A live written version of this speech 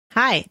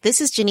Hi,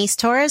 this is Janice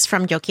Torres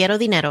from Yo Quiero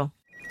Dinero.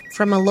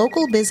 From a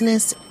local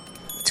business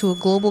to a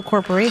global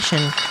corporation,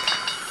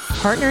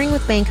 partnering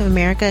with Bank of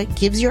America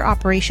gives your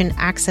operation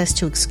access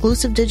to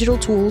exclusive digital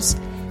tools,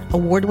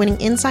 award-winning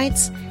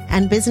insights,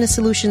 and business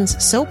solutions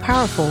so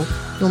powerful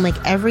you'll make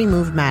every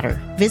move matter.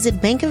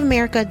 Visit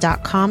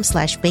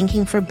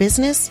bankofamerica.com/banking for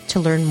business to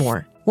learn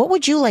more. What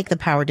would you like the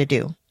power to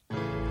do?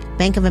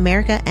 Bank of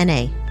America,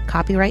 N.A.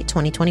 Copyright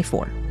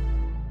 2024.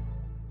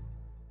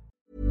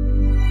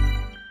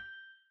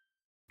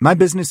 My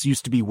business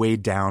used to be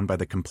weighed down by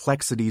the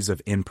complexities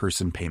of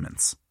in-person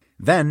payments.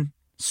 Then,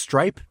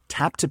 Stripe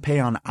Tap to Pay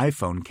on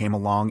iPhone came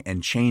along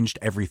and changed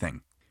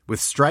everything.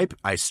 With Stripe,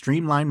 I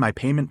streamlined my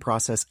payment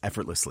process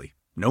effortlessly.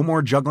 No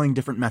more juggling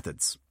different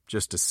methods.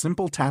 Just a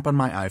simple tap on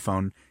my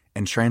iPhone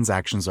and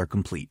transactions are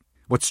complete.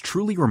 What's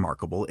truly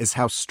remarkable is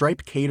how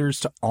Stripe caters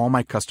to all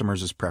my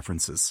customers'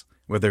 preferences.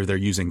 Whether they're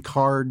using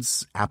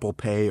cards, Apple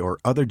Pay, or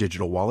other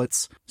digital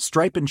wallets,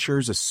 Stripe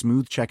ensures a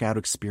smooth checkout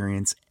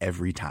experience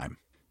every time.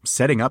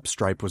 Setting up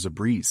Stripe was a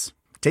breeze,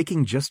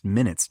 taking just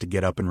minutes to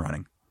get up and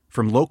running.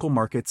 From local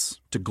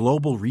markets to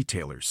global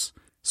retailers,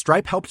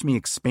 Stripe helped me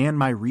expand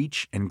my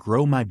reach and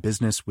grow my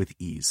business with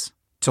ease.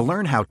 To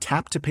learn how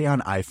Tap to Pay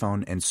on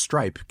iPhone and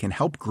Stripe can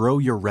help grow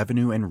your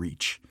revenue and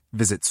reach,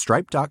 visit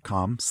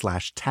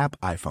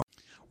stripe.com/tapiphone.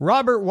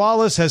 Robert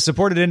Wallace has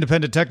supported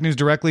Independent Tech News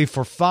directly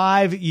for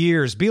 5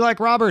 years. Be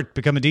like Robert.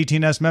 Become a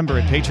DTNS member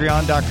at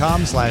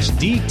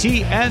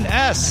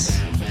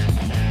patreon.com/DTNS.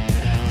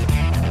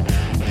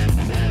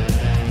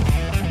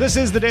 This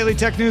is the Daily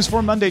Tech News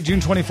for Monday, June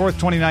 24th,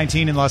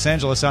 2019 in Los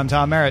Angeles. I'm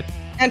Tom Merritt.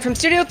 And from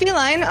Studio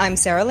Feline, I'm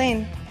Sarah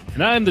Lane.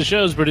 And I'm the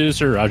show's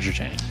producer, Roger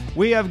Chang.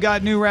 We have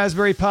got new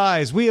Raspberry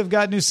Pis. We have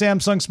got new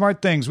Samsung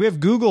Smart Things. We have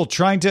Google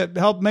trying to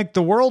help make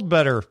the world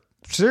better.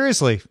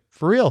 Seriously,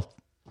 for real.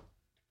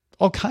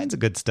 All kinds of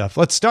good stuff.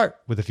 Let's start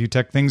with a few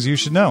tech things you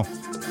should know.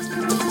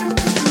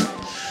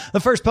 The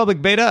first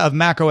public beta of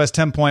macOS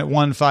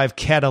 10.15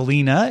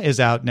 Catalina is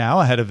out now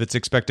ahead of its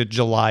expected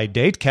July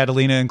date.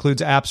 Catalina includes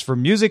apps for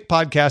music,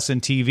 podcasts,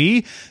 and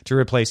TV to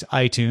replace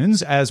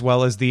iTunes, as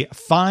well as the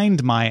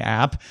Find My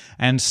app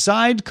and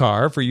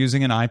Sidecar for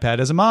using an iPad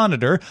as a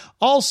monitor.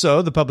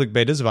 Also, the public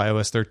betas of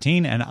iOS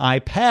 13 and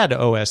iPad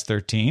OS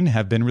 13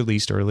 have been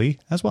released early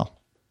as well.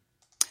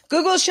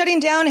 Google's shutting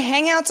down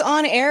Hangouts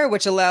on Air,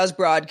 which allows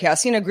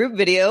broadcasting a group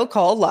video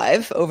call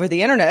live over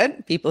the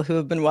internet. People who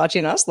have been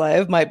watching us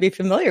live might be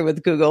familiar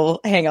with Google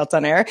Hangouts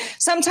on Air.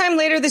 Sometime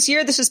later this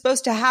year, this is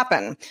supposed to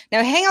happen.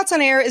 Now, Hangouts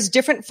on Air is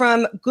different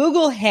from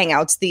Google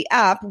Hangouts, the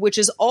app, which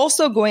is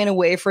also going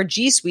away for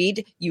G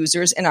Suite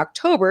users in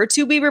October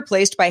to be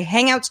replaced by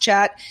Hangouts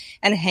Chat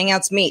and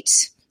Hangouts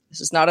Meet. This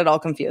is not at all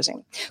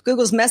confusing.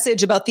 Google's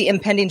message about the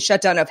impending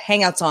shutdown of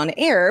Hangouts on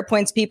Air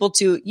points people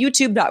to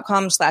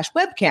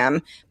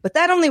youtube.com/webcam, but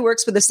that only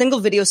works with a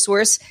single video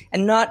source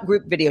and not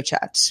group video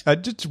chat.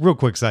 Just a real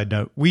quick side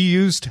note. We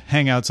used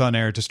Hangouts on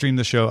Air to stream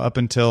the show up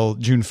until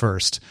June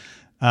 1st.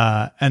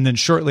 And then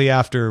shortly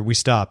after we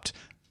stopped,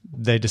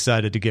 they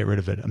decided to get rid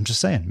of it. I'm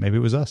just saying, maybe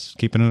it was us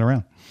keeping it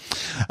around.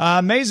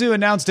 Meizu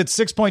announced its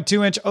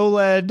 6.2-inch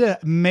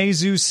OLED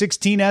Meizu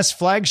 16S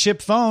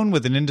flagship phone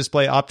with an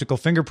in-display optical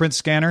fingerprint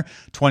scanner,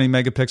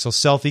 20-megapixel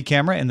selfie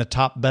camera in the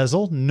top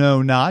bezel,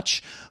 no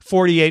notch,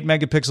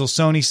 48-megapixel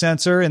Sony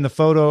sensor in the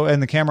photo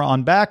and the camera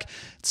on back.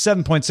 It's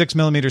 7.6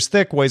 millimeters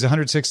thick, weighs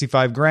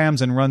 165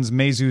 grams, and runs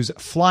Meizu's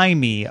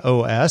Flyme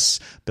OS,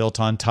 built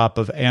on top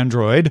of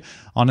Android,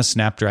 on a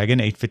Snapdragon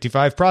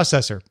 855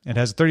 processor. It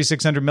has a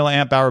 3,600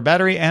 milliamp hour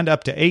battery and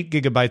up to 8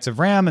 gigabytes of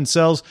RAM and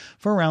sells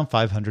for around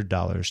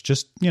 $500.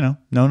 Just, no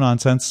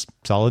nonsense,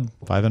 solid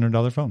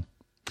 $500 phone.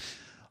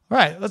 All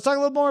right, let's talk a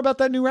little more about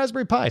that new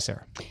Raspberry Pi,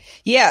 Sarah.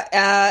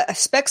 Yeah,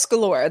 specs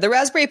galore. The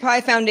Raspberry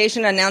Pi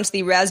Foundation announced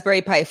the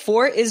Raspberry Pi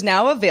 4 is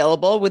now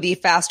available with the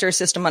faster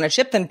system on a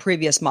chip than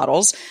previous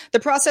models.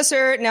 The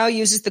processor now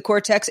uses the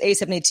Cortex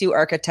A72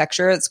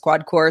 architecture. It's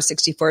quad-core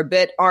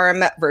 64-bit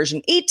ARM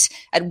version 8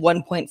 at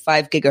 1.5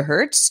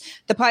 gigahertz.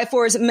 The Pi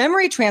 4's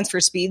memory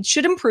transfer speed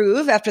should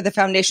improve after the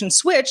Foundation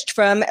switched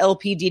from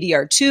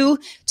LPDDR2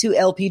 to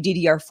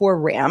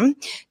LPDDR4 RAM.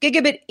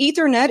 Gigabit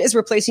Ethernet is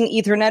replacing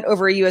Ethernet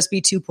over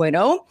USB 2.0.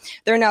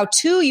 There are now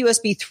 2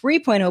 USB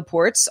 3.0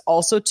 ports,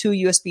 also 2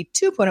 USB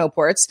 2.0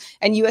 ports,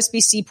 and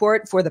USB-C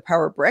port for the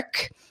power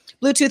brick.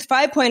 Bluetooth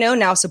 5.0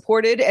 now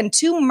supported, and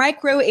 2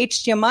 micro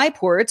HDMI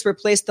ports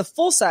replace the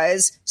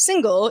full-size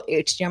single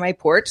HDMI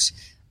port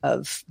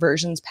of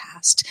versions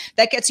past.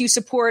 That gets you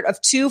support of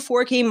 2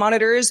 4K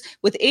monitors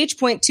with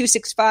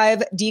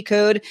H.265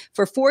 decode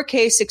for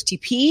 4K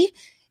 60p,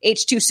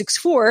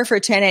 H.264 for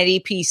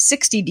 1080p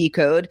 60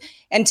 decode,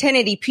 and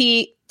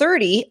 1080p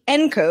 30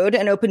 encode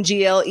and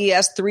OpenGL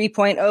ES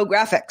 3.0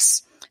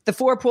 graphics. The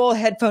 4-pole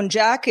headphone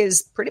jack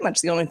is pretty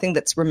much the only thing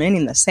that's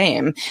remaining the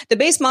same. The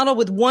base model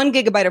with 1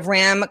 gigabyte of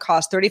RAM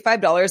costs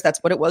 $35. That's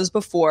what it was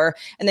before.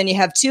 And then you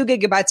have 2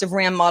 gigabytes of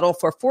RAM model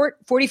for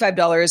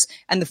 $45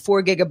 and the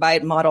 4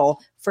 gigabyte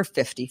model for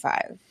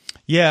 $55.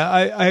 Yeah,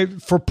 I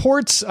for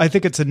ports, I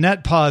think it's a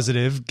net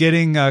positive.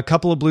 Getting a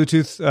couple of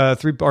Bluetooth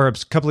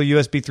a couple of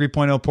USB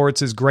 3.0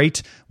 ports is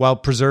great, while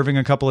preserving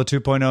a couple of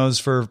 2.0s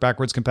for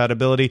backwards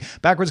compatibility.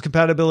 Backwards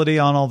compatibility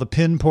on all the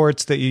pin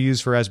ports that you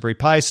use for Raspberry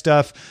Pi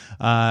stuff.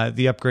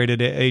 The upgraded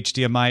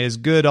HDMI is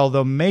good,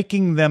 although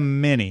making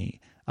them mini,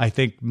 I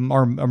think,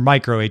 or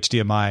micro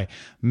HDMI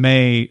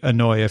may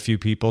annoy a few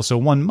people. So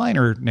one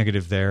minor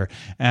negative there.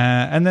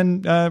 And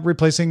then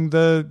replacing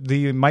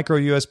the micro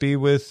USB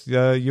with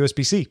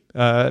USB-C.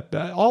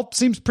 All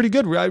seems pretty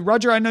good.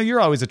 Roger, I know you're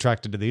always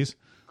attracted to these.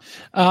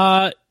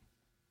 The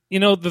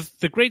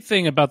great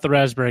thing about the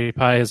Raspberry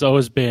Pi has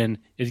always been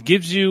it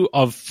gives you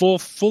a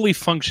fully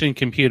functioning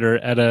computer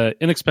at an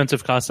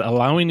inexpensive cost,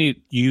 allowing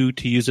you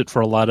to use it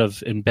for a lot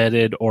of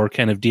embedded or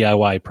kind of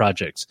DIY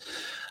projects.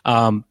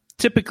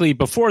 Typically,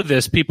 before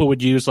this, people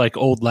would use like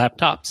old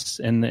laptops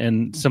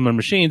and similar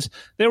machines.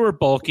 They were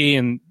bulky,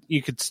 and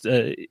you could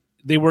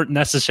they weren't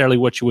necessarily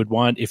what you would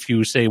want if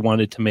you, say,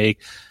 wanted to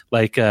make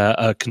like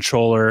a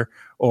controller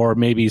or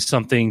maybe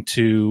something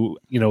to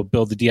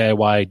build the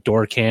DIY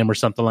door cam or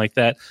something like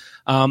that.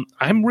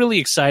 I'm really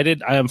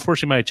excited.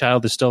 Unfortunately, my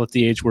child is still at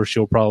the age where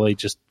she'll probably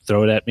just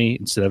throw it at me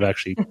instead of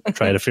actually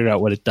trying to figure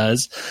out what it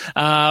does.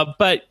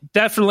 But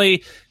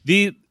definitely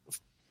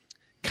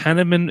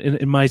kind of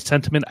in my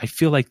sentiment, I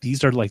feel like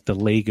these are like the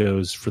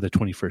Legos for the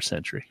 21st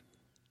century.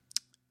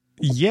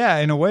 Yeah,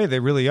 in a way they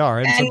really are.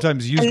 And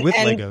sometimes used with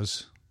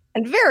Legos.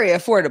 And very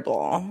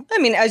affordable. I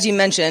mean, as you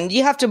mentioned,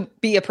 you have to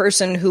be a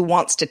person who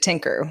wants to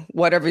tinker,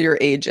 whatever your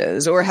age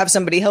is, or have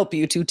somebody help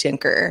you to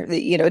tinker.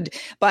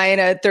 Buying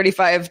a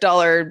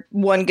 $35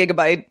 1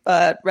 gigabyte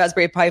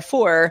Raspberry Pi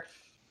 4,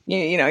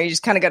 you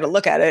just kind of got to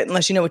look at it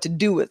unless you know what to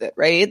do with it,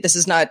 right? This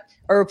is not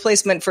a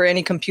replacement for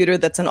any computer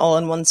that's an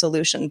all-in-one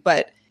solution,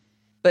 but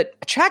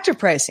attractive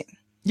pricing.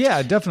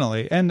 Yeah,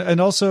 definitely.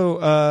 And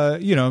also,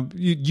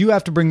 you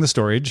have to bring the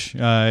storage.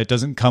 It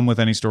doesn't come with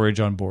any storage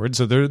on board.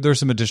 So there's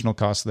some additional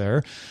costs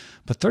there.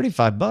 But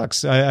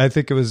 $35, I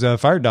think it was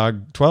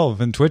Firedog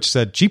 12 and Twitch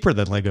said cheaper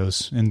than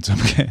Legos in some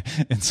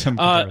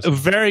comparison.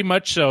 Very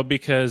much so,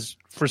 because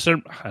for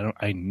certain,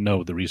 I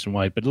know the reason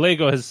why, but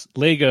Lego,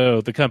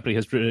 the company,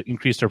 has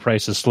increased their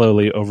prices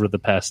slowly over the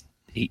past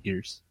 8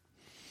 years.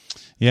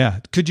 Yeah.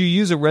 Could you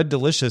use a Red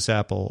Delicious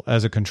apple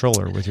as a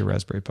controller with your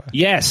Raspberry Pi?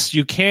 Yes,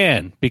 you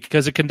can,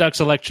 because it conducts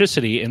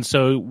electricity. And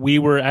so we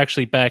were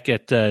actually back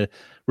at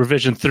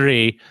Revision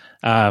 3.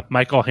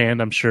 Michael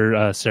Hand, I'm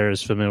sure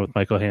Sarah's familiar with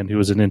Michael Hand, who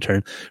was an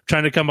intern,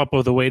 trying to come up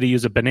with a way to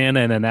use a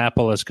banana and an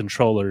apple as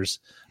controllers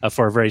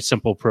for a very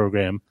simple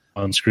program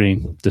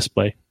on-screen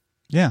display.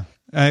 Yeah.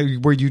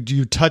 Where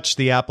you touch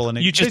the apple and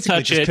you just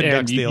touch it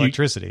conducts the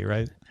electricity,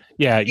 right?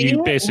 Yeah,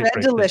 you basically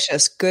Red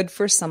Delicious, good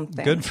for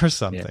something. Good for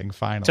something. Yeah.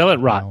 Finally, till it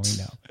rots.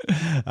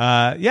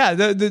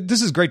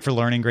 This is great for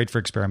learning, great for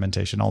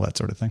experimentation, all that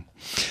sort of thing.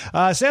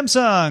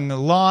 Samsung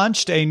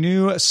launched a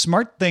new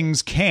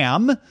SmartThings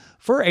Cam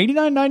for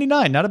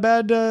 $89.99. Not a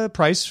bad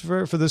price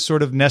for this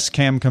sort of Nest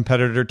Cam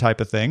competitor type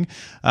of thing.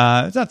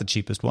 It's not the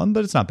cheapest one,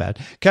 but it's not bad.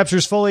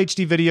 Captures full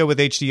HD video with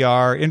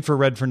HDR,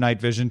 infrared for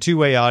night vision,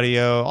 two-way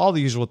audio, all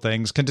the usual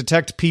things. Can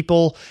detect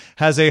people,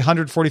 has a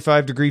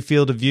 145-degree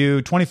field of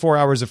view, 24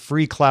 hours of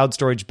free cloud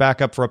storage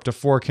backup for up to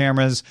 4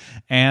 cameras,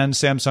 and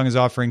Samsung is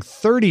offering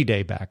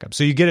 30-day backup.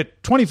 So you get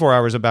it 24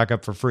 hours of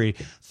backup for free,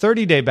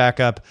 30-day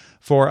backup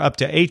for up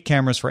to 8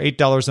 cameras for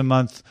 $8 a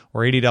month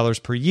or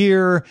 $80 per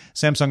year.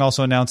 Samsung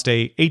also announced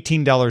a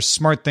 $18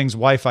 SmartThings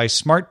Wi-Fi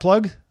smart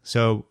plug,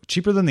 so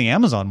cheaper than the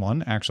Amazon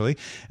one, actually,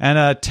 and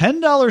a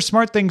 $10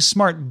 SmartThings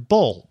smart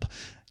bulb.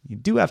 You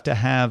do have to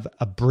have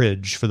a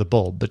bridge for the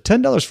bulb, but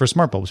 $10 for a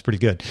smart bulb is pretty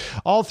good.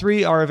 All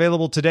three are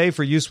available today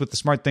for use with the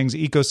SmartThings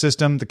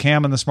ecosystem. The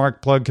cam and the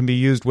smart plug can be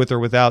used with or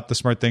without the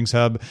SmartThings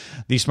hub.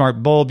 The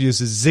smart bulb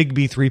uses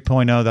Zigbee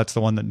 3.0. That's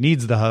the one that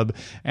needs the hub.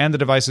 And the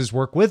devices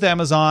work with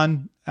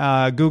Amazon,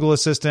 Google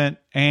Assistant,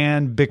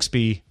 and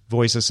Bixby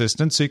voice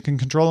assistant, so you can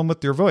control them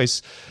with your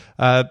voice.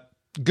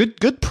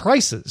 Good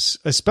prices,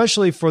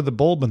 especially for the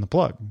bulb and the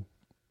plug.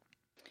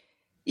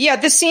 Yeah,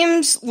 this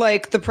seems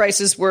like the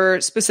prices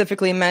were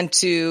specifically meant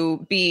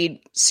to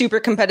be super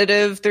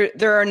competitive.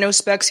 There are no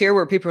specs here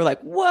where people are like,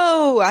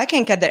 whoa, I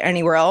can't get that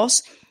anywhere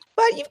else.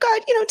 But you've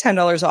got,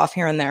 $10 off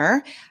here and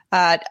there.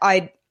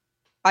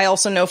 I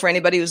also know for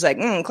anybody who's like,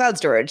 cloud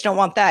storage, don't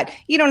want that.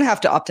 You don't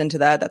have to opt into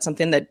that. That's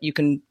something that you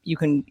can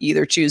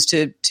either choose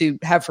to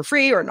have for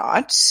free or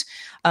not.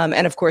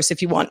 And of course,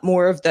 if you want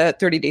more of the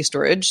 30-day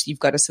storage, you've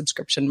got a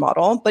subscription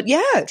model. But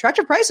yeah,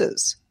 attractive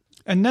prices.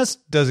 And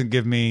Nest doesn't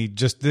give me it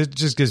just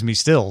gives me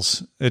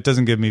stills. It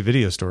doesn't give me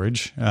video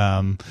storage.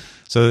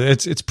 So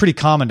it's pretty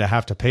common to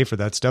have to pay for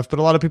that stuff, but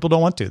a lot of people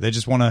don't want to. They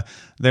just want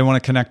to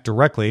connect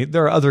directly.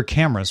 There are other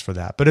cameras for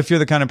that. But if you're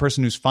the kind of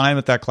person who's fine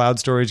with that cloud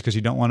storage because you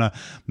don't want to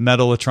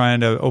meddle with trying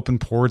to open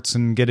ports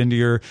and get into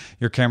your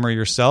camera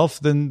yourself,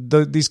 then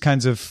these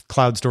kinds of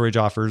cloud storage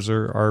offers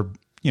are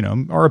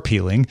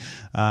appealing.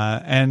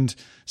 And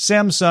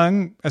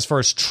Samsung, as far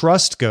as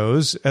trust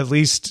goes, at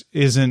least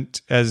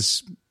isn't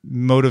as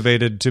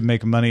motivated to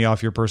make money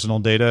off your personal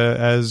data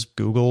as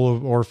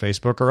Google or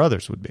Facebook or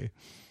others would be.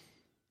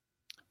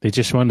 They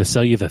just want to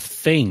sell you the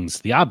things,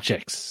 the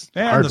objects,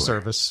 and hardware. the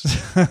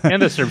service.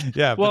 And the service.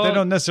 Yeah, well, but they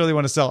don't necessarily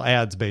want to sell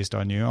ads based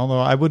on you, although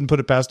I wouldn't put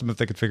it past them if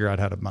they could figure out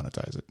how to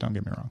monetize it. Don't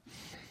get me wrong.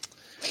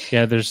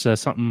 Yeah, there's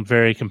something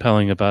very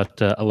compelling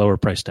about a lower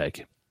price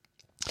tag.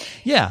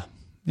 Yeah,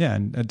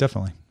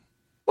 definitely.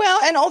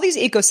 Well, and all these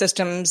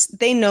ecosystems,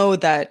 they know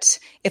that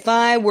if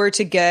I were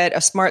to get a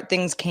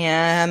SmartThings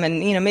cam and,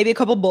 maybe a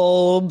couple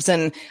bulbs,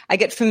 and I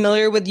get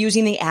familiar with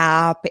using the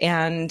app,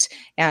 and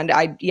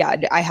I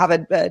have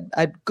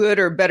a good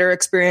or better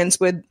experience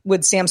with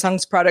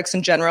Samsung's products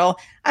in general,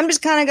 I'm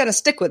just kind of going to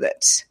stick with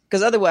it.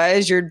 Because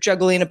otherwise you're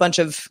juggling a bunch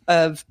of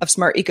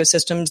smart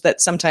ecosystems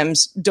that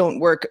sometimes don't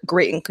work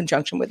great in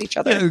conjunction with each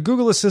other. Yeah,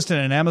 Google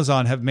Assistant and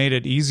Amazon have made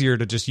it easier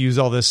to just use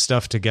all this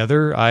stuff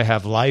together. I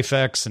have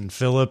LifeX and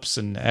Philips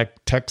and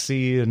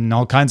Texi and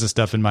all kinds of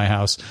stuff in my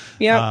house.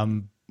 Yeah.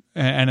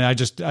 And I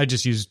just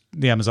use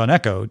the Amazon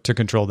Echo to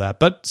control that.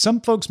 But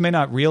some folks may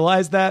not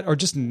realize that, or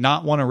just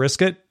not want to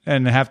risk it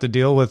and have to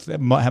deal with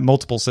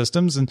multiple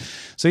systems. And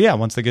so, yeah,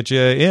 once they get you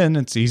in,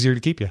 it's easier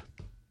to keep you.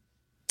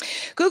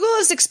 Google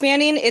is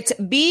expanding its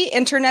Be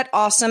Internet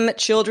Awesome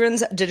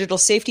Children's Digital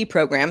Safety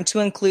Program to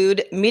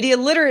include media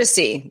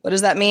literacy. What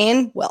does that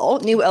mean? Well,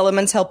 new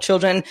elements help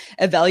children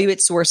evaluate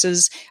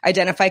sources,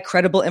 identify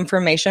credible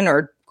information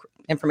or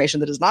information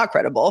that is not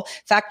credible,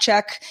 fact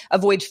check,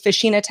 avoid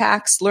phishing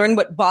attacks, learn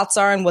what bots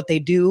are and what they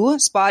do,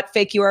 spot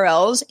fake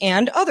URLs,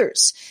 and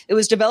others. It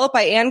was developed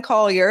by Ann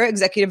Collier,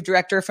 executive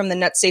director from the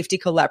Net Safety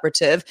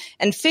Collaborative,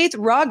 and Faith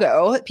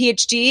Rago,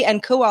 PhD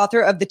and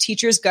co-author of The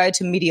Teacher's Guide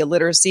to Media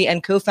Literacy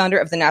and co-founder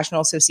of the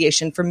National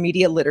Association for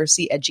Media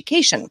Literacy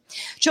Education.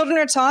 Children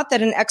are taught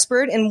that an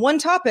expert in one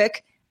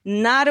topic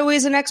not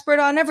always an expert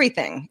on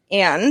everything.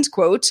 And,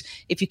 quote,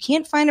 if you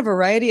can't find a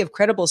variety of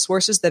credible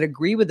sources that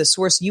agree with the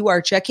source you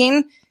are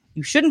checking,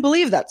 you shouldn't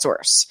believe that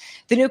source.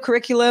 The new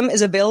curriculum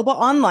is available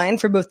online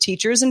for both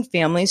teachers and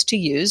families to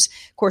use.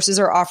 Courses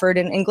are offered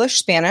in English,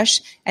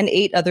 Spanish, and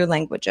 8 other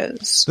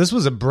languages. This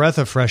was a breath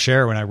of fresh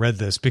air when I read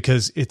this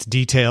because it's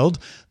detailed.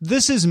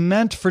 This is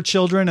meant for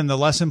children, and the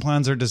lesson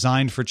plans are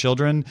designed for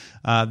children.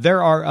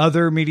 There are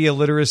other media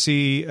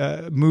literacy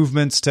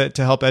movements to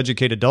help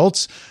educate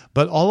adults,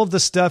 but all of the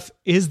stuff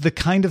is the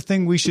kind of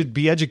thing we should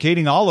be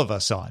educating all of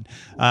us on.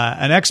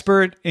 An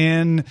expert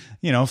in,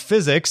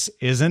 physics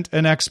isn't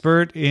an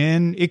expert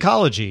in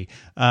ecology.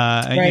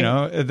 Right.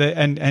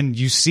 And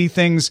you see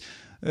things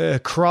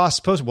cross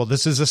post. Well,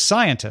 this is a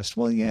scientist.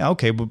 Well, yeah,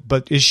 okay,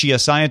 but is she a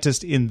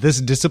scientist in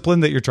this discipline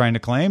that you're trying to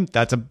claim?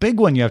 That's a big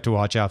one you have to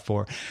watch out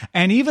for.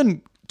 And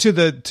even to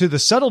the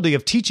subtlety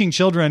of teaching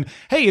children,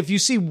 hey, if you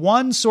see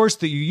one source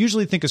that you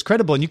usually think is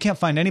credible and you can't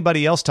find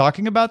anybody else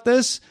talking about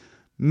this,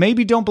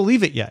 maybe don't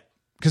believe it yet,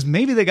 because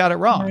maybe they got it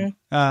wrong.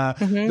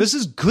 This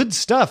is good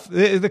stuff.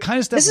 The kind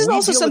of stuff this is we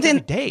also deal something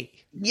with every day.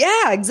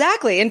 Yeah,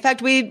 exactly. In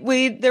fact,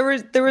 there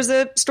was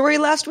a story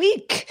last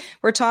week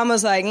where Tom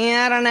was like,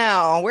 I don't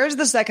know, where's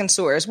the second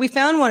source? We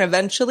found one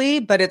eventually,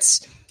 but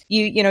it's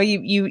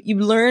you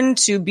learn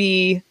to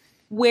be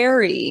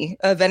wary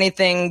of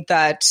anything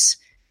that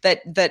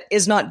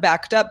is not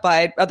backed up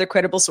by other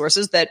credible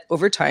sources, that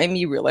over time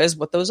you realize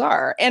what those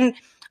are. And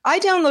I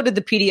downloaded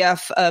the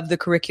PDF of the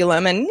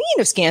curriculum and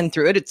scanned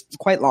through it. It's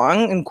quite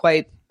long and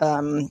quite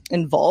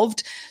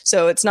involved.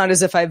 So it's not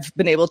as if I've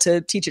been able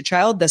to teach a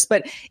child this,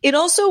 but it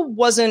also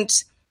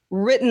wasn't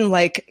written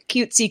like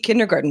cutesy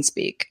kindergarten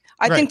speak.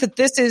 I think that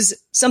this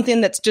is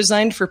something that's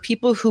designed for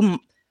people who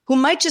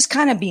might just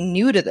kind of be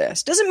new to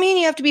this. Doesn't mean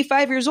you have to be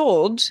 5 years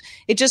old.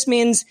 It just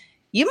means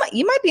you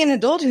might be an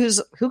adult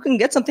who can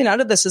get something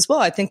out of this as well.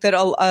 I think that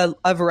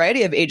a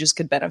variety of ages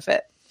could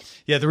benefit.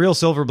 Yeah, the real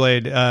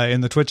Silverblade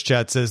in the Twitch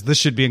chat says this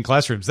should be in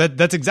classrooms.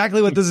 That's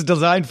exactly what this is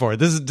designed for.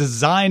 This is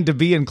designed to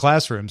be in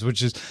classrooms,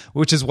 which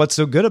is what's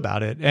so good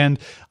about it. And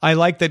I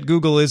like that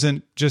Google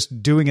isn't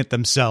just doing it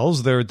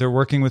themselves. They're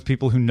working with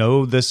people who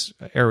know this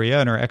area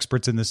and are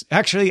experts in this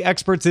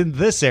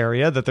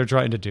area that they're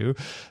trying to do.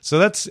 So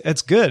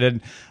that's good.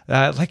 And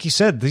like you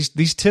said,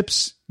 these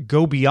tips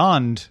go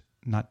beyond,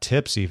 not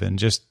tips even,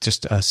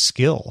 just a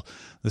skill.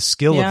 The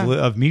skill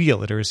of media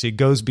literacy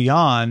goes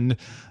beyond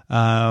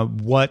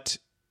what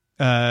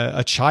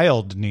a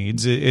child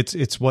needs.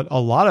 It's what a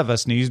lot of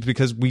us need,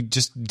 because we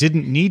just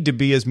didn't need to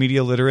be as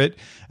media literate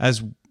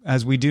as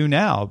we do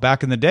now.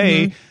 Back in the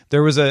day,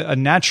 there was a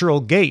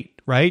natural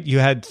gate, right? You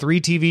had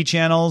 3 TV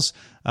channels,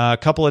 a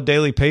couple of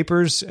daily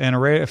papers, and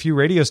a few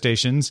radio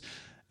stations,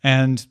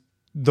 and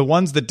the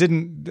ones that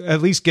didn't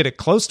at least get it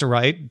close to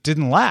right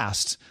didn't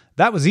last.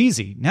 That was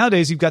easy.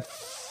 Nowadays, you've got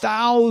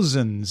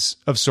thousands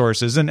of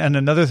sources. And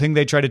another thing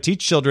they try to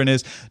teach children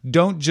is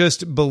don't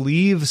just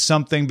believe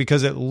something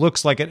because it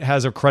looks like it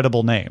has a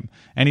credible name.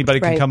 Anybody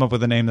can come up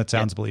with a name that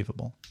sounds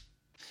believable.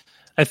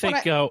 I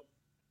think I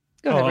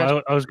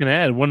was going to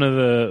add, one of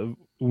the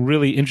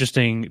really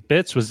interesting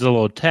bits was the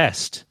little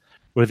test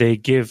where they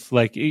give,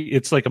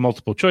 it's like a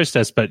multiple choice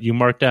test, but you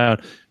mark down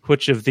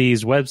which of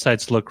these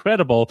websites look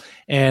credible,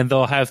 and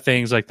they'll have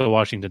things like the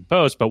Washington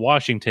Post, but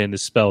Washington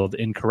is spelled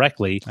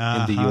incorrectly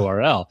in the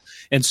URL.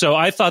 And so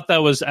I thought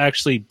that was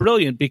actually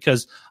brilliant,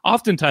 because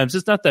oftentimes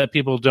it's not that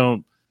people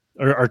don't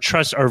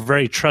are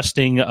very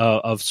trusting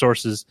of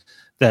sources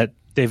that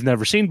they've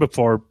never seen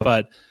before.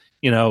 But,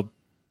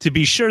 to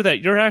be sure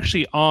that you're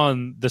actually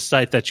on the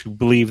site that you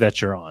believe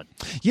that you're on.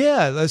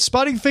 Yeah,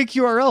 spotting fake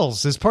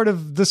URLs is part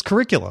of this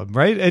curriculum,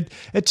 right?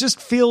 It just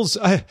feels...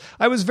 I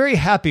was very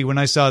happy when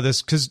I saw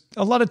this, because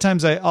a lot of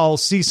times I'll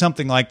see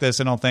something like this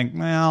and I'll think,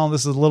 well,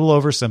 this is a little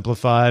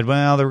oversimplified.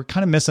 Well, they were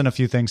kind of missing a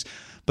few things.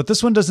 But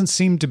this one doesn't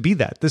seem to be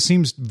that. This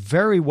seems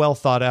very well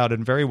thought out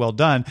and very well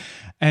done.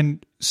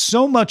 And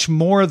so much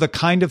more the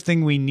kind of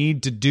thing we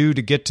need to do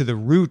to get to the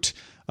root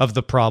of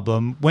the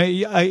problem.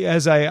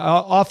 As I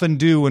often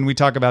do when we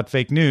talk about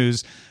fake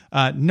news,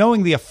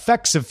 knowing the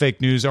effects of fake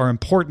news are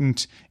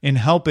important in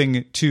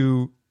helping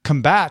to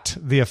combat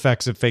the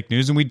effects of fake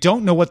news. And we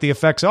don't know what the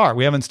effects are.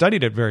 We haven't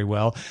studied it very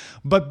well.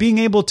 But being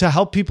able to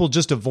help people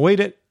just avoid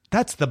it,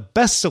 that's the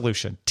best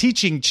solution.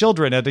 Teaching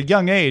children at a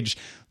young age,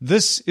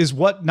 this is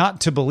what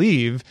not to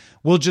believe,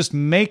 will just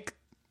make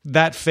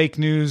that fake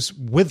news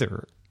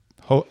wither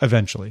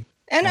eventually.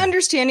 And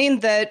understanding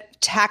that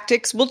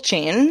tactics will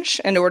change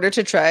in order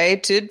to try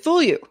to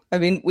fool you. I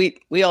mean,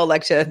 we all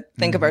like to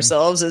think of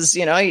ourselves as,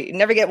 you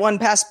never get one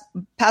past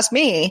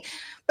me.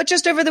 But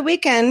just over the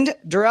weekend,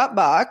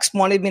 Dropbox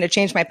wanted me to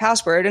change my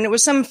password, and it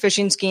was some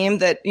phishing scheme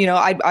that,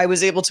 I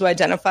was able to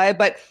identify.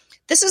 But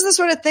this is the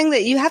sort of thing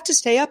that you have to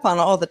stay up on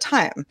all the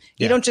time.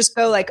 Yeah. You don't just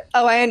go like,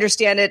 oh, I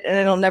understand it, and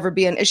it'll never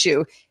be an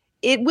issue.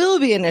 It will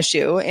be an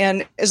issue,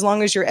 and as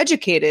long as you're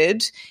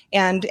educated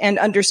and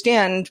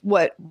understand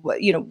what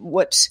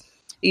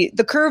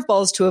the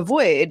curveballs to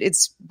avoid,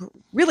 it's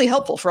really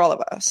helpful for all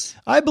of us.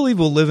 I believe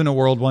we'll live in a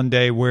world one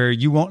day where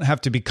you won't have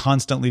to be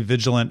constantly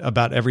vigilant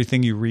about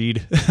everything you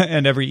read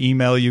and every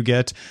email you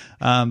get,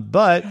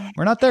 but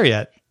we're not there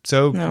yet,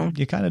 so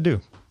you kind of do.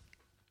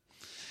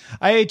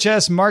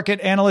 IHS market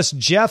analyst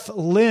Jeff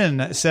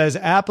Lynn says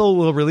Apple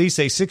will release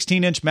a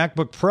 16-inch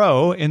MacBook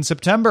Pro in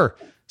September.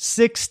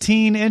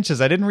 16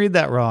 inches. I didn't read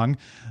that wrong.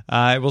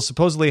 It will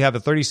supposedly have a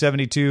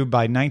 3072 by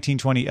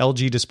 1920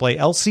 LG display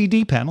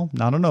LCD panel,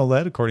 not an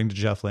OLED, according to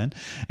Jeff Lynn,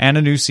 and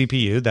a new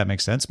CPU. That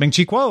makes sense.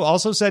 Ming-Chi Kuo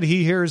also said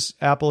he hears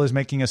Apple is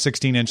making a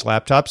 16-inch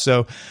laptop.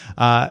 So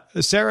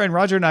Sarah and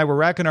Roger and I were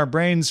racking our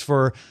brains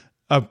for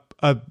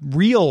a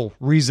real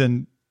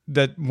reason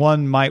that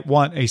one might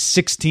want a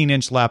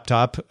 16-inch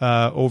laptop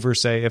over,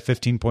 say, a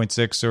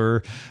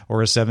 15.6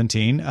 or a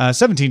 17.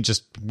 17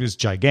 just is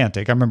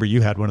gigantic. I remember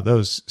you had one of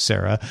those,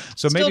 Sarah.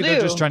 So maybe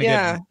they're just trying to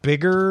get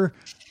bigger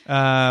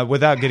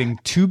without getting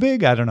too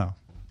big. I don't know.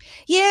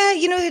 Yeah,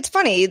 it's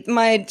funny.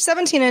 My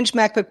 17-inch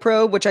MacBook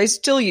Pro, which I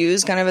still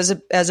use kind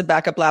of as a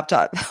backup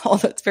laptop,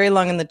 although it's very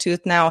long in the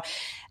tooth now.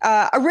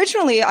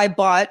 Originally, I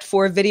bought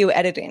for video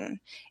editing,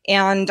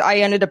 and I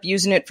ended up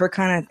using it for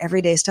kind of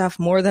everyday stuff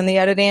more than the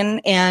editing.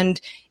 And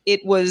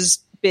it was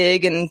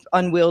big and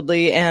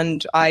unwieldy,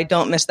 and I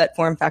don't miss that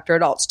form factor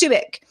at all. It's too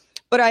big.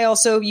 But I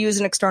also use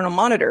an external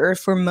monitor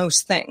for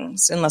most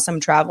things, unless I'm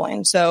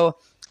traveling. So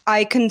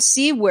I can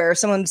see where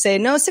someone would say,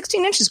 no,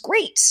 16 inch is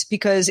great,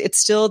 because it's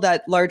still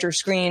that larger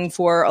screen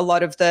for a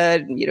lot of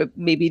the,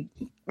 maybe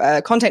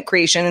content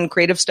creation and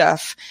creative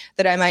stuff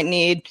that I might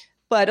need,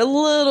 but a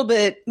little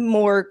bit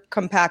more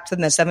compact than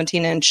the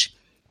 17 inch.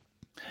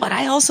 But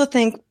I also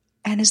think,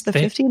 and is the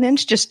 15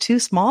 inch just too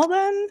small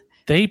then?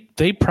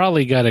 They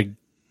probably got a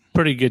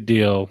pretty good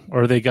deal,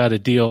 or they got a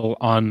deal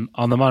on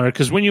the monitor.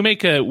 Because when you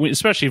make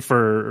especially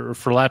for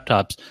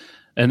laptops,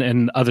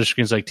 and other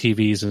screens like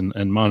TVs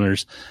and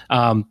monitors,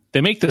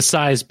 they make the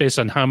size based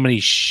on how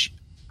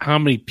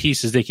many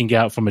pieces they can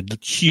get out from a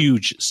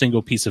huge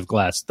single piece of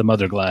glass, the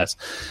mother glass.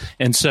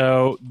 And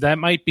so that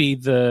might be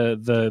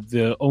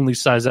the only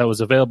size that was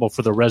available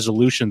for the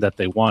resolution that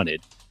they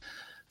wanted.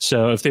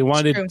 So if they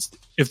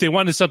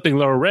wanted something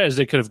lower res,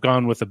 they could have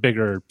gone with a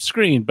bigger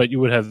screen, but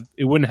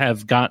it wouldn't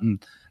have gotten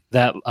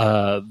that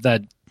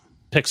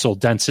pixel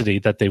density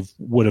that they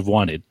would have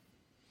wanted.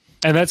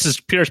 And that's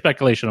just pure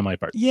speculation on my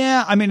part.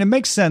 Yeah, I mean, it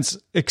makes sense,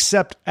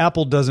 except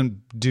Apple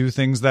doesn't do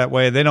things that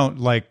way. They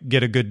don't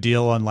get a good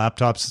deal on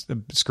laptops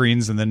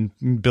screens and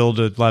then build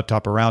a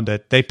laptop around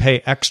it. They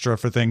pay extra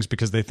for things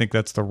because they think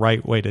that's the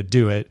right way to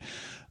do it.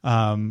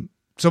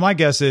 So my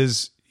guess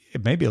is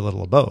it may be a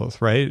little of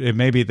both, right? It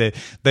may be that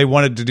they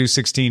wanted to do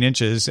 16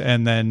 inches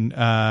and then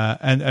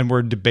and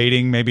we're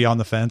debating, maybe on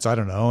the fence, I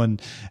don't know,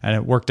 and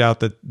it worked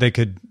out that they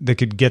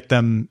could get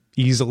them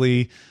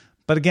easily.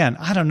 But again,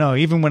 I don't know.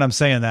 Even when I'm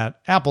saying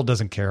that, Apple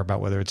doesn't care about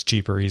whether it's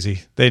cheap or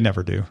easy. They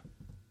never do.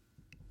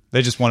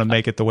 They just want to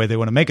make it the way they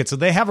want to make it. So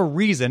they have a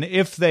reason,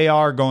 if they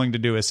are going to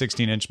do a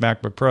 16-inch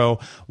MacBook Pro,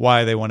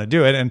 why they want to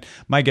do it. And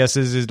my guess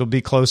is it'll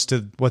be close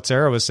to what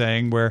Sarah was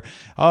saying, where,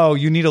 oh,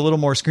 you need a little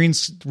more screen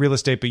real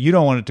estate, but you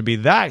don't want it to be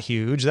that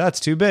huge. That's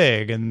too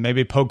big. And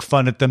maybe poke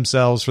fun at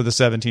themselves for the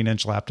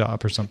 17-inch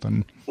laptop or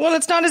something. Well,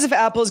 it's not as if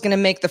Apple is going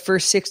to make the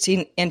first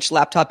 16-inch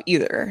laptop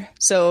either.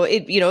 So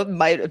it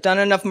might have done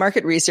enough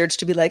market research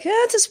to be like,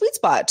 it's a sweet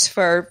spot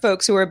for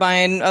folks who are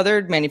buying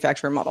other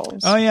manufacturer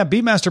models. Oh, yeah.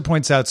 Beatmaster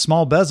points out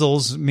small bezels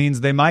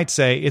means they might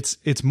say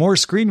it's more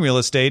screen real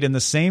estate in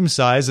the same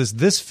size as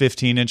this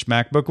 15-inch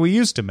MacBook we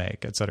used to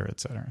make, et cetera,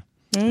 et cetera.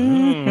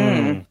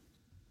 Mm-hmm.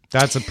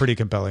 That's a pretty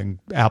compelling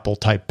Apple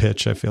type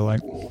pitch, I feel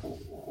like.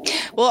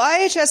 Well,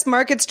 IHS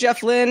Markit's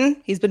Jeff Lynne,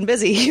 he's been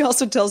busy. He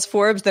also tells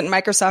Forbes that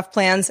Microsoft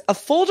plans a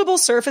foldable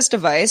Surface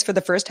device for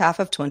the first half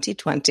of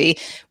 2020,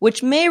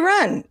 which may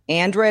run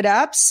Android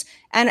apps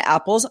and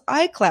Apple's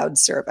iCloud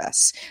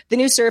service. The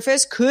new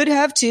Surface could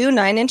have two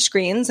 9-inch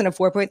screens and a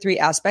 4.3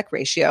 aspect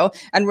ratio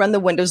and run the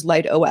Windows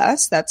Light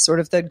OS. That's sort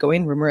of the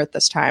going rumor at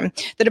this time.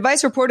 The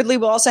device reportedly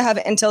will also have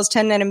Intel's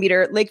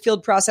 10-nanometer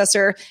Lakefield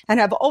processor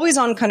and have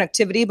always-on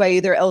connectivity by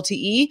either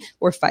LTE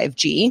or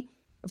 5G.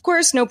 Of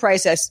course, no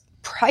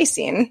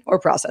pricing or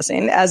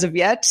processing as of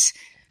yet,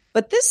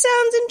 but this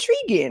sounds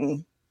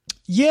intriguing.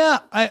 Yeah.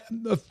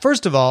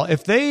 First of all,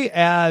 if they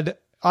add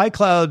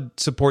iCloud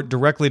support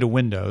directly to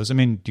Windows, I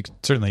mean, you can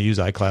certainly use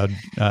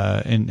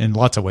iCloud in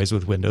lots of ways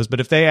with Windows, but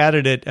if they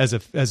added it as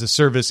a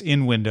service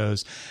in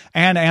Windows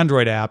and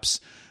Android apps,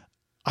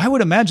 I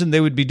would imagine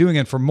they would be doing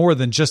it for more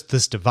than just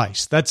this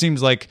device. That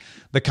seems like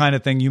the kind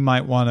of thing you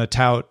might want to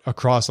tout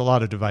across a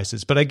lot of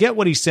devices. But I get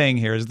what he's saying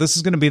here is this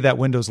is going to be that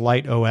Windows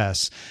Light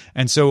OS.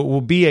 And so it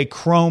will be a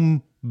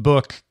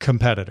Chromebook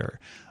competitor.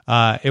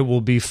 It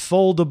will be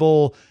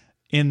foldable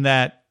in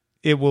that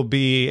it will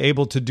be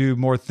able to do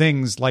more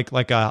things like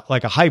a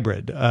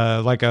hybrid,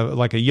 like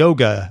a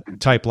yoga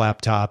type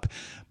laptop.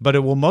 But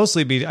it will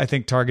mostly be, I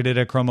think, targeted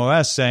at Chrome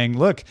OS, saying,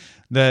 look,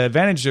 the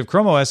advantage of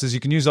Chrome OS is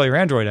you can use all your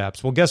Android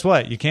apps. Well, guess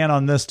what? You can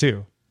on this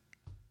too.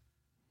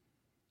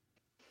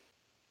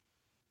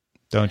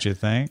 Don't you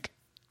think?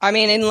 I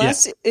mean,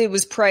 unless it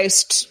was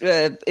priced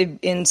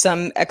in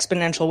some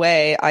exponential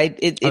way,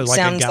 it like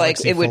sounds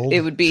like it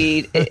would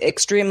be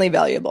extremely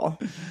valuable.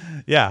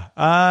 Yeah,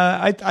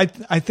 I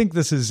think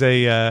this is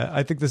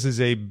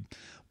a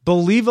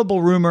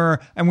believable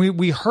rumor, and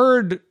we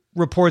heard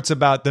reports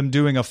about them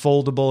doing a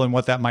foldable and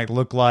what that might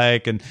look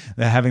like, and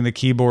having the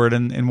keyboard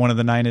in one of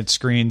the 9-inch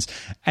screens.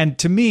 And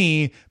to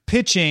me,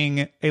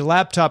 pitching a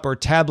laptop or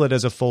tablet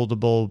as a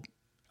foldable,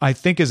 I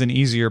think, is an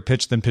easier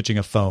pitch than pitching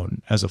a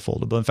phone as a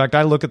foldable. In fact,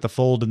 I look at the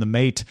Fold and the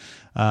Mate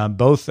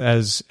both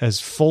as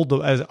unfoldable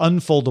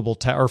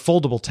or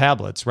foldable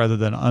tablets rather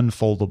than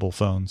unfoldable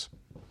phones.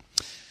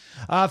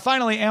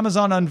 Finally,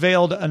 Amazon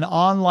unveiled an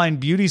online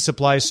beauty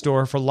supply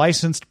store for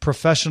licensed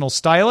professional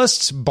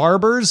stylists,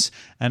 barbers,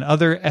 and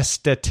other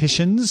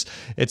estheticians.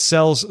 It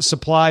sells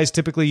supplies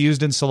typically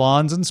used in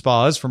salons and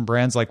spas from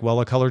brands like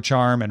Wella Color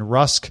Charm and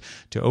Rusk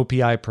to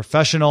OPI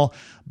Professional.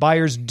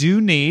 Buyers do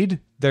need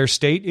their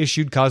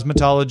state-issued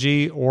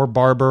cosmetology or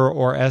barber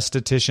or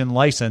esthetician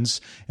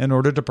license in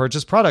order to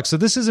purchase products. So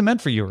this isn't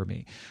meant for you or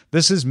me.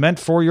 This is meant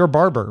for your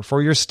barber,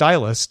 for your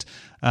stylist,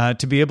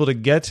 to be able to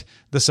get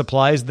the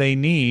supplies they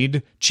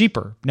need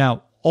cheaper.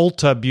 Now,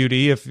 Ulta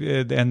Beauty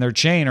and their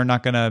chain are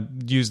not going to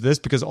use this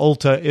because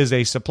Ulta is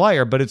a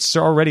supplier, but it's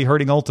already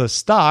hurting Ulta's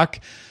stock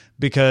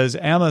because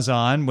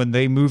Amazon, when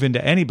they move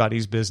into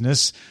anybody's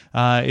business,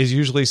 is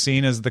usually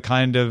seen as the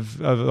kind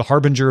of a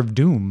harbinger of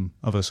doom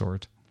of a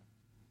sort.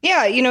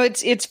 Yeah,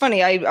 it's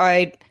funny.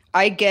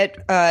 I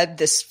get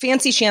this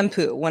fancy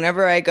shampoo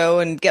whenever I go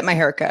and get my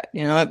haircut,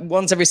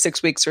 once every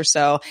 6 weeks or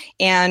so.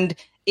 And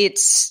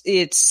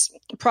it's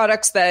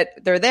products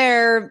that they're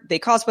there, they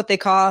cost what they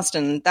cost,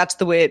 and that's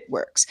the way it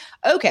works.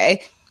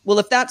 Okay, well,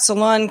 if that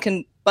salon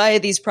can buy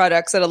these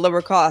products at a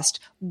lower cost,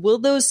 will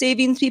those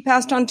savings be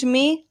passed on to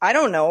me? I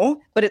don't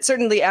know, but it's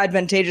certainly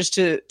advantageous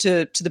to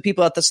the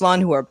people at the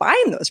salon who are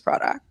buying those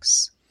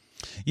products.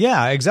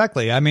 Yeah,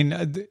 exactly. I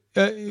mean,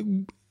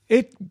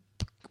 it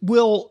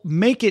will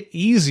make it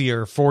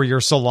easier for your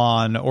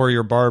salon or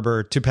your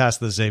barber to pass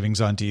the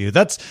savings on to you.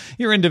 That's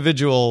your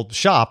individual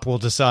shop will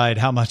decide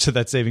how much of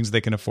that savings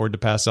they can afford to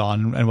pass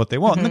on and what they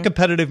want in the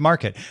competitive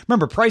market.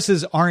 Remember,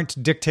 prices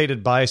aren't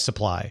dictated by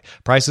supply.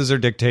 Prices are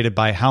dictated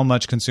by how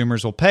much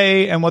consumers will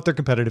pay and what their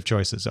competitive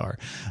choices are,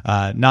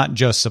 not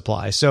just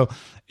supply. So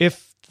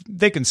if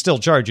they can still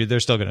charge you,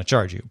 they're still going to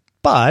charge you.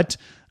 But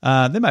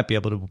they might be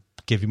able to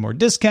give you more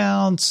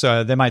discounts.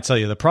 They might sell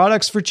you the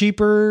products for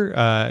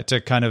cheaper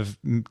to kind of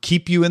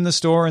keep you in the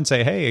store and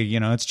say, hey,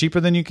 it's cheaper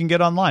than you can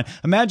get online.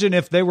 Imagine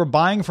if they were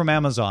buying from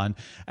Amazon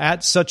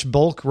at such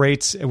bulk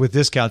rates with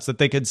discounts that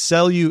they could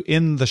sell you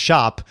in the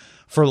shop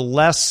for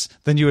less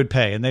than you would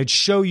pay. And they'd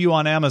show you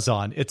on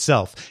Amazon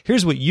itself.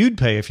 Here's what you'd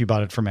pay if you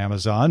bought it from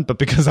Amazon. But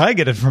because I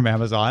get it from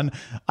Amazon,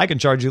 I can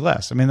charge you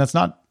less. I mean, that's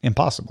not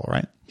impossible,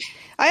 right?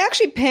 I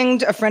actually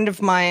pinged a friend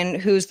of mine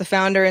who's the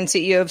founder and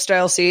CEO of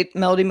StyleSeat,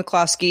 Melody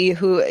McCloskey,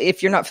 who,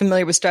 if you're not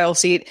familiar with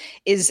StyleSeat,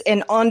 is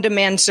an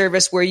on-demand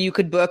service where you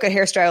could book a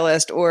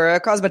hairstylist or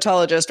a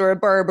cosmetologist or a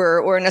barber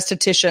or an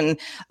esthetician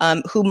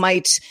who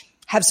might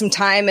have some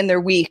time in their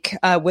week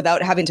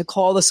without having to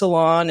call the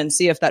salon and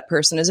see if that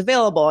person is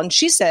available. And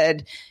she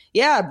said,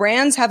 yeah,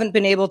 brands haven't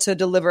been able to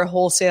deliver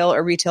wholesale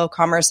or retail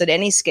commerce at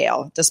any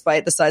scale,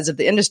 despite the size of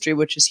the industry,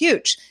 which is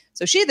huge.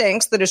 So she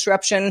thinks the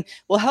disruption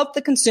will help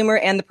the consumer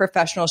and the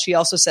professional. She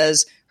also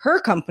says her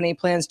company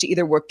plans to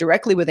either work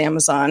directly with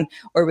Amazon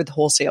or with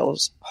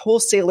wholesalers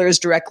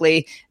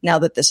directly now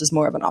that this is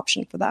more of an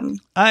option for them.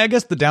 I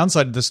guess the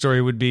downside of the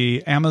story would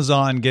be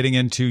Amazon getting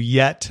into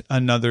yet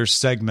another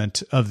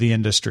segment of the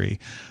industry.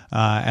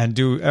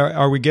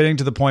 Are we getting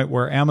to the point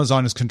where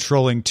Amazon is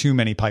controlling too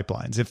many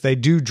pipelines if they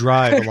do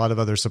drive a lot of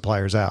other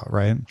suppliers out,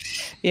 right?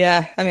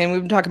 Yeah. I mean,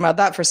 we've been talking about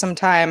that for some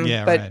time.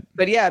 Yeah,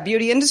 but yeah,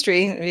 beauty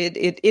industry,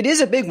 it is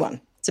a big one.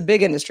 It's a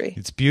big industry.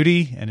 It's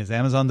beauty, and is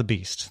Amazon the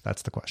beast?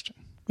 That's the question.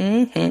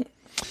 Mm-hmm.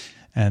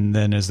 And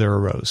then is there a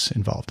rose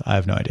involved? I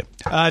have no idea.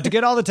 To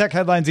get all the tech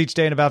headlines each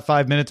day in about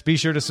 5 minutes, be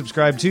sure to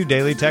subscribe to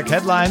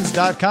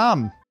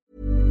dailytechheadlines.com.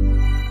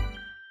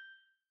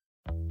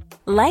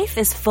 Life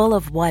is full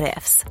of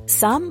what-ifs.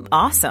 Some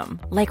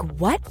awesome, like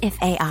what if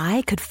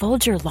AI could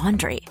fold your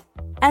laundry?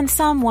 And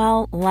some,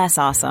 well, less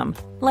awesome,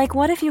 like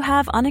what if you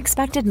have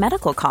unexpected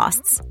medical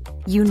costs?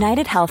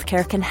 United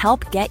Healthcare can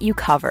help get you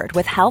covered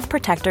with Health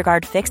Protector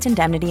Guard fixed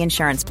indemnity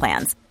insurance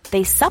plans.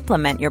 They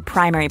supplement your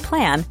primary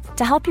plan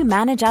to help you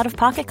manage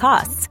out-of-pocket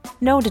costs.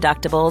 No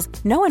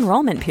deductibles, no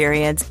enrollment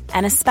periods,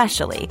 and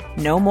especially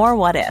no more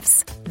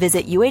what-ifs.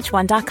 Visit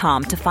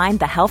uh1.com to find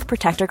the Health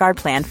Protector Guard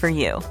plan for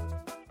you.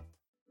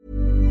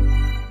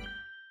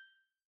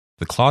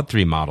 The Claude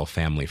 3 model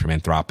family from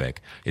Anthropic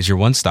is your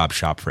one-stop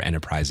shop for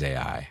enterprise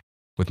AI.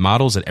 With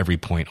models at every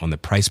point on the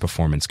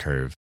price-performance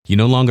curve, you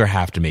no longer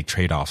have to make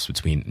trade-offs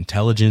between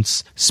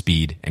intelligence,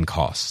 speed, and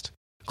cost.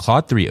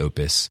 Claude 3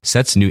 Opus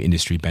sets new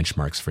industry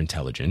benchmarks for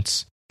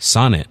intelligence.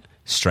 Sonnet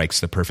strikes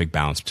the perfect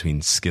balance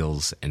between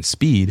skills and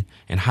speed.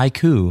 And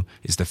Haiku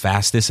is the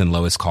fastest and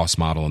lowest cost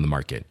model in the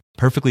market,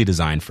 perfectly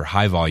designed for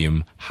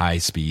high-volume,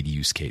 high-speed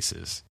use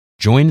cases.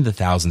 Join the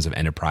thousands of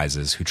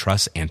enterprises who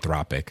trust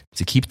Anthropic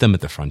to keep them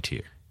at the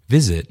frontier.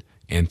 Visit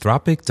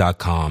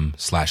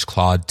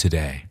anthropic.com/Claude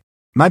today.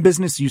 My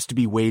business used to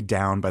be weighed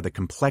down by the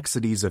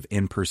complexities of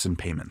in-person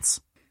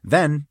payments.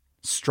 Then,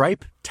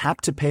 Stripe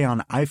Tap to Pay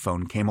on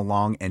iPhone came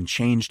along and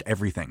changed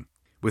everything.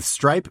 With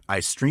Stripe, I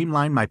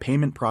streamlined my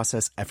payment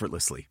process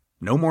effortlessly.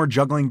 No more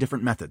juggling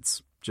different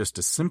methods. Just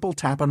a simple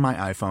tap on my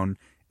iPhone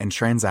and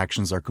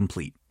transactions are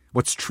complete.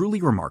 What's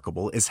truly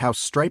remarkable is how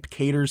Stripe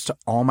caters to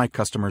all my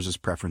customers'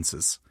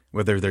 preferences.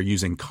 Whether they're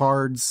using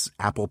cards,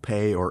 Apple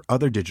Pay, or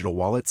other digital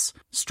wallets,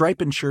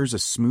 Stripe ensures a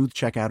smooth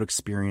checkout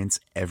experience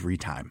every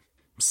time.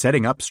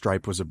 Setting up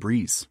Stripe was a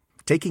breeze,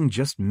 taking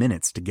just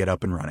minutes to get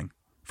up and running.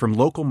 From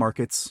local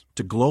markets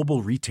to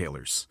global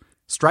retailers,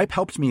 Stripe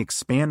helped me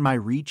expand my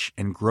reach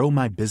and grow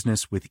my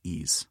business with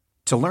ease.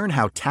 To learn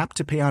how Tap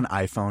to Pay on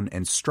iPhone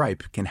and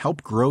Stripe can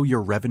help grow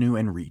your revenue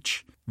and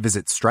reach,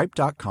 visit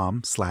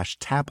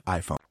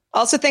stripe.com/tapiphone.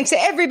 Also, thanks to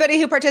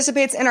everybody who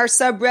participates in our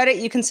subreddit.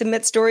 You can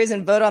submit stories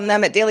and vote on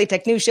them at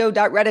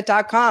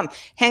dailytechnewsshow.reddit.com.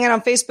 Hang out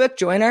on Facebook,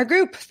 join our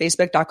group,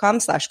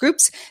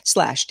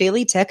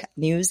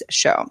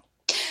 facebook.com/groups/dailytechnewsshow.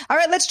 All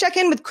right, let's check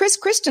in with Chris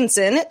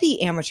Christensen,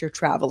 the amateur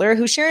traveler,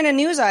 who's sharing a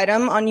news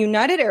item on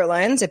United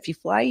Airlines if you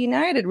fly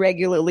United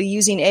regularly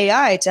using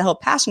AI to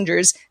help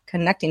passengers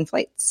connecting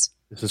flights.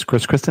 This is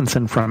Chris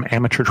Christensen from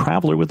Amateur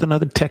Traveler with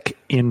another Tech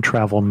in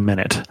Travel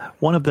Minute.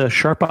 One of the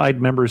sharp-eyed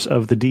members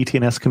of the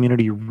DTNS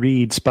community,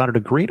 Reed, spotted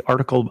a great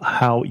article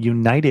how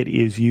United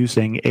is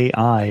using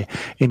AI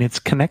in its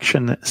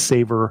Connection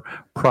Saver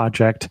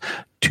project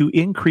to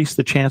increase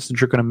the chance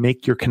that you're going to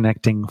make your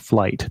connecting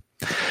flight.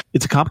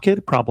 It's a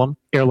complicated problem.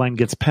 Airline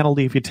gets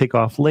penalty if you take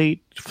off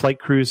late. Flight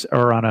crews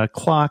are on a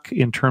clock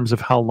in terms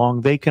of how long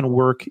they can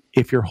work.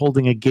 If you're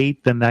holding a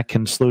gate, then that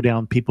can slow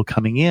down people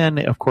coming in.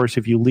 Of course,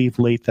 if you leave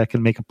late, that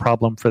can make a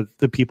problem for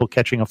the people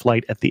catching a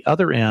flight at the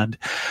other end.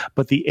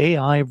 But the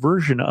AI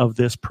version of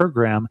this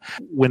program,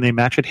 when they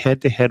match it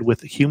head to head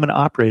with human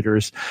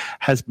operators,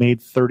 has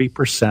made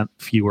 30%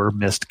 fewer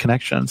missed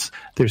connections.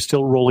 They're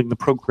still rolling the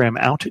program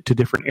out to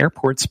different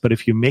airports, but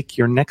if you make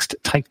your next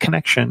tight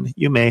connection,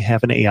 you may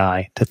have an AI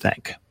to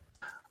thank.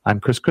 I'm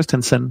Chris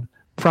Christensen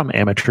from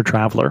Amateur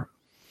Traveler.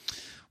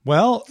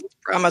 Well,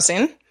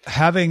 promising.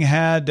 Having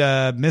had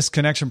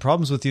misconnection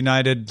problems with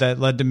United that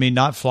led to me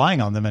not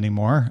flying on them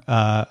anymore,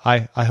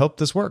 I hope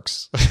this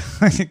works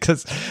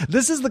because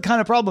this is the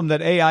kind of problem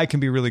that AI can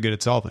be really good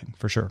at solving,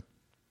 for sure.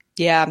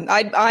 Yeah,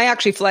 I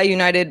actually fly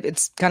United.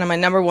 It's kind of my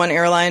number one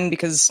airline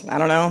because, I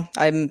don't know,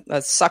 I'm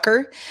a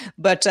sucker.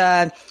 But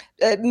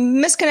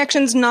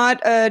misconnection's not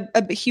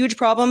a huge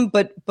problem,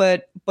 but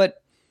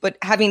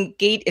having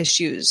gate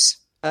issues,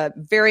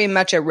 very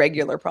much a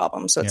regular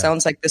problem. So it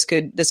sounds like this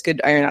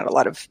could iron out a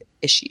lot of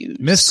issues.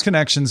 Missed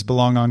connections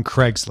belong on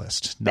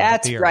Craigslist.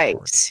 That's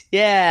right.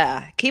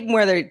 Yeah. Keep them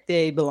where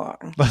they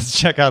belong. Let's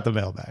check out the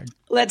mailbag.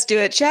 Let's do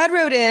it. Chad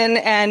wrote in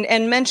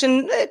and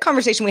mentioned a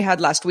conversation we had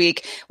last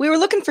week. We were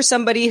looking for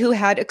somebody who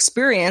had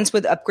experience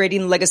with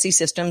upgrading legacy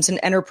systems in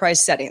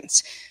enterprise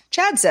settings.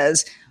 Chad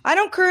says, I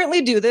don't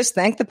currently do this,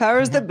 thank the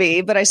powers that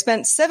be, but I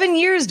spent 7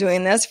 years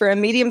doing this for a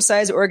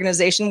medium-sized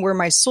organization where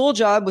my sole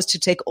job was to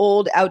take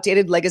old,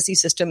 outdated legacy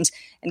systems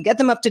and get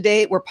them up to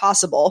date where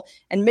possible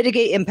and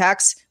mitigate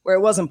impacts where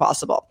it wasn't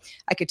possible.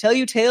 I could tell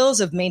you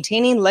tales of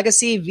maintaining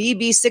legacy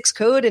VB6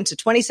 code into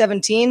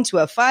 2017 to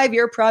a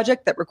 5-year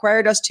project that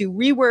required us to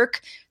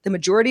rework the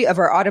majority of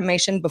our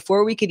automation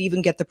before we could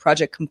even get the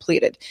project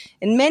completed.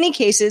 In many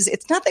cases,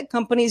 it's not that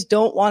companies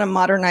don't want to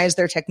modernize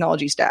their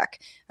technology stack.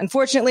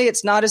 Unfortunately,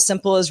 it's not as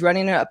simple as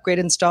running an upgrade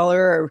installer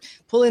or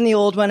pulling the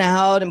old one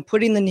out and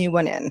putting the new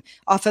one in.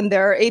 Often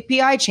there are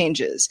API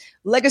changes,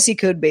 legacy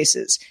code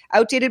bases,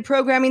 outdated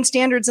programming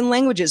standards and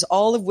languages,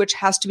 all of which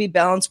has to be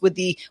balanced with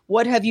the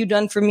 "what have you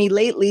done for me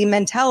lately"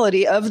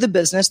 mentality of the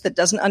business that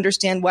doesn't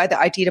understand why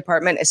the IT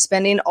department is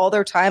spending all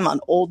their time on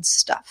old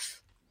stuff.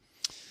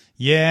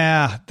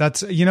 Yeah,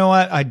 that's, you know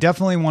what? I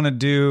definitely want to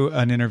do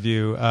an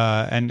interview,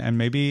 and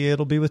maybe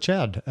it'll be with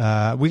Chad.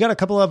 We got a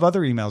couple of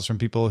other emails from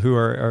people who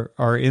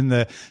are in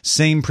the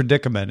same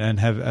predicament and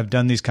have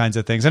done these kinds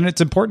of things. And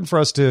it's important for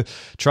us to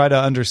try to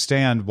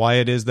understand why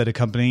it is that a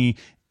company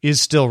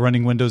is still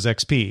running Windows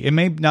XP. It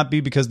may not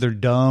be because they're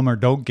dumb or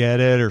don't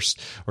get it or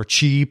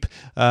cheap.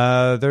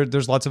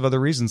 There's lots of other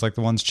reasons like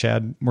the ones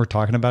Chad we're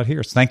talking about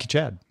here. So thank you,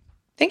 Chad.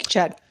 Thank you,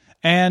 Chad.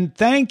 And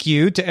thank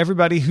you to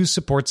everybody who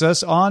supports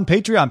us on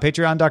Patreon,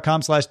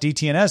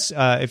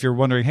 patreon.com/DTNS. If you're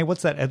wondering, hey,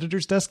 what's that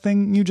editor's desk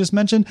thing you just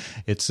mentioned?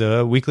 It's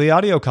a weekly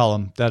audio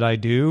column that I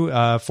do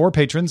for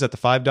patrons at the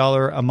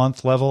 $5 a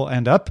month level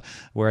and up,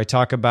 where I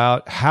talk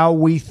about how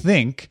we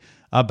think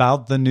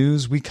about the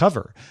news we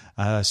cover.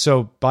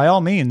 So by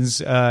all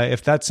means,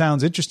 if that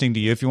sounds interesting to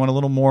you, if you want a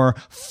little more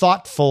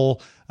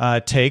thoughtful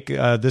take,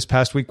 this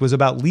past week was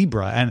about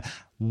Libra and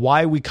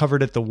why we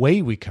covered it the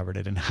way we covered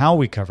it and how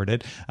we covered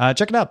it.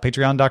 Check it out,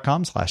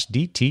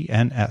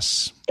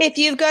 patreon.com/DTNS. If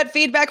you've got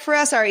feedback for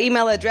us, our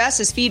email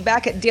address is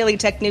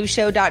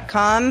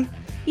feedback@dailytechnewsshow.com.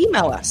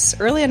 Email us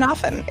early and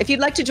often. If you'd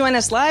like to join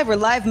us live, we're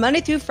live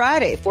Monday through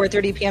Friday,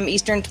 4:30 p.m.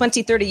 Eastern,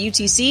 2030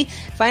 UTC.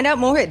 Find out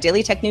more at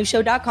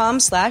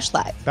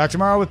dailytechnewsshow.com/live. Back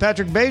tomorrow with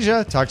Patrick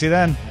Beja. Talk to you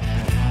then.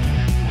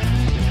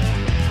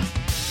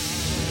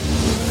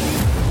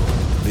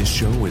 This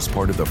show is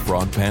part of the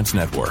Frog Pants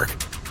Network.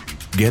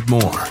 Get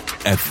more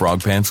at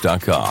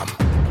frogpants.com.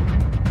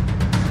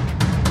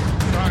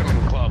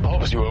 Diamond Club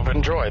hopes you have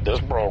enjoyed this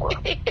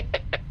program.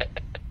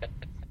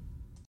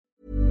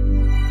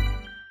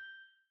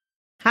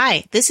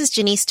 Hi, this is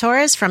Janice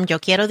Torres from Yo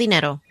Quiero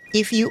Dinero.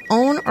 If you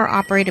own or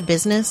operate a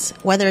business,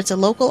 whether it's a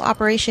local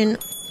operation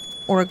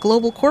or a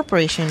global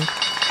corporation,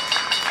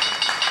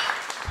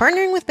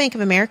 partnering with Bank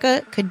of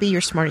America could be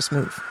your smartest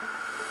move.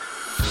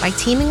 By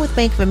teaming with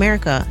Bank of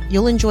America,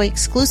 you'll enjoy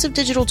exclusive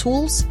digital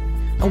tools,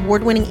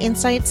 award-winning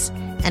insights,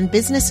 and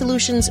business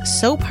solutions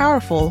so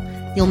powerful,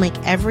 you'll make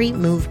every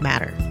move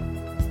matter.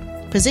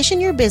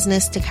 Position your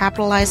business to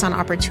capitalize on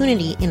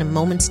opportunity in a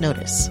moment's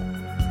notice.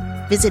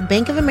 Visit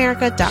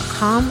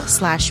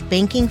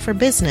bankofamerica.com/banking for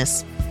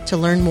business to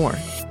learn more.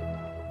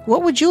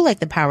 What would you like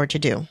the power to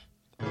do?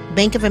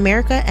 Bank of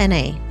America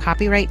N.A.,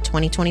 copyright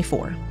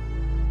 2024.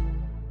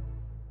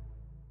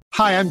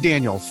 Hi, I'm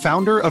Daniel,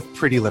 founder of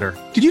Pretty Litter.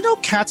 Did you know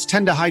cats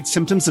tend to hide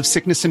symptoms of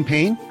sickness and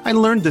pain? I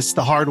learned this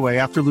the hard way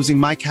after losing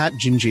my cat,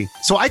 Gingy.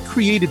 So I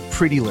created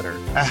Pretty Litter,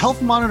 a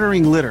health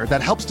monitoring litter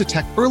that helps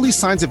detect early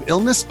signs of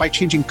illness by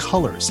changing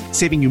colors,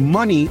 saving you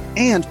money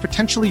and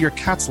potentially your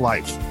cat's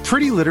life.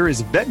 Pretty Litter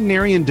is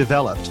veterinarian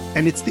developed,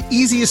 and it's the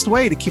easiest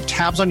way to keep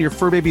tabs on your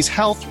fur baby's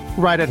health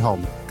right at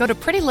home. Go to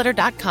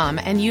prettylitter.com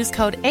and use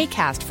code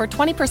ACAST for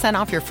 20%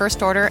 off your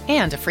first order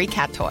and a free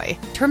cat toy.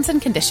 Terms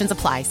and conditions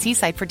apply. See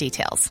site for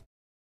details.